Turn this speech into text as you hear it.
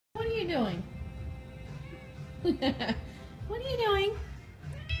you doing? What are you doing?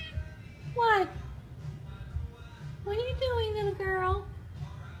 What? What are you doing, little girl?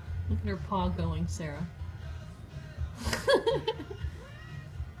 Look at her paw going, Sarah.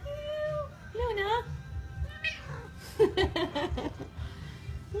 Luna.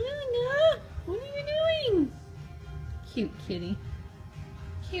 Luna, what are you doing? Cute kitty.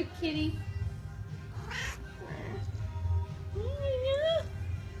 Cute kitty. Luna.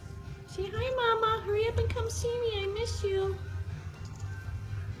 Say hi, Mama. Hurry up and come see me. I miss you.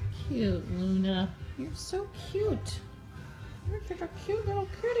 Cute, Luna. You're so cute. You're such a cute little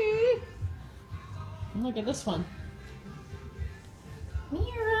kitty. And look at this one.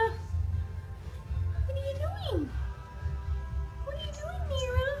 Mira. What are you doing? What are you doing,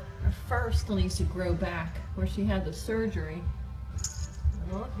 Mira? Her fur still needs to grow back where she had the surgery.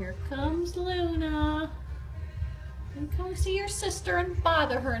 Oh, here comes Luna. And come see your sister and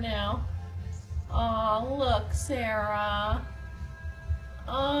bother her now. Oh, look, Sarah.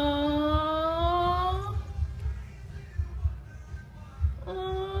 Oh.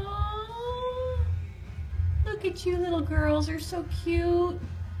 Oh. Look at you little girls. You're so cute.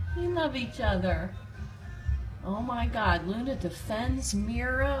 You love each other. Oh my God. Luna defends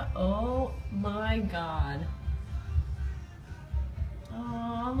Mira. Oh my God.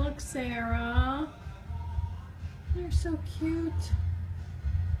 Oh, look, Sarah. You're so cute.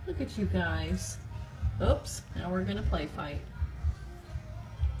 Look at you guys. Oops, now we're gonna play fight.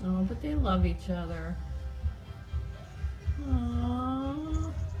 Oh, but they love each other.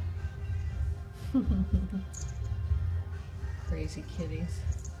 Aww. Crazy kitties.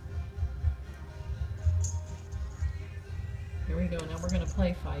 Here we go, now we're gonna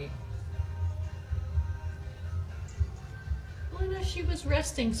play fight. Oh no, she was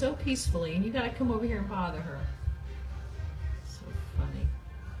resting so peacefully, and you gotta come over here and bother her. So funny.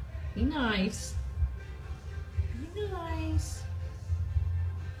 Be nice. Be nice.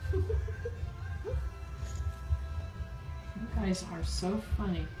 You guys are so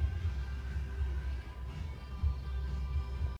funny.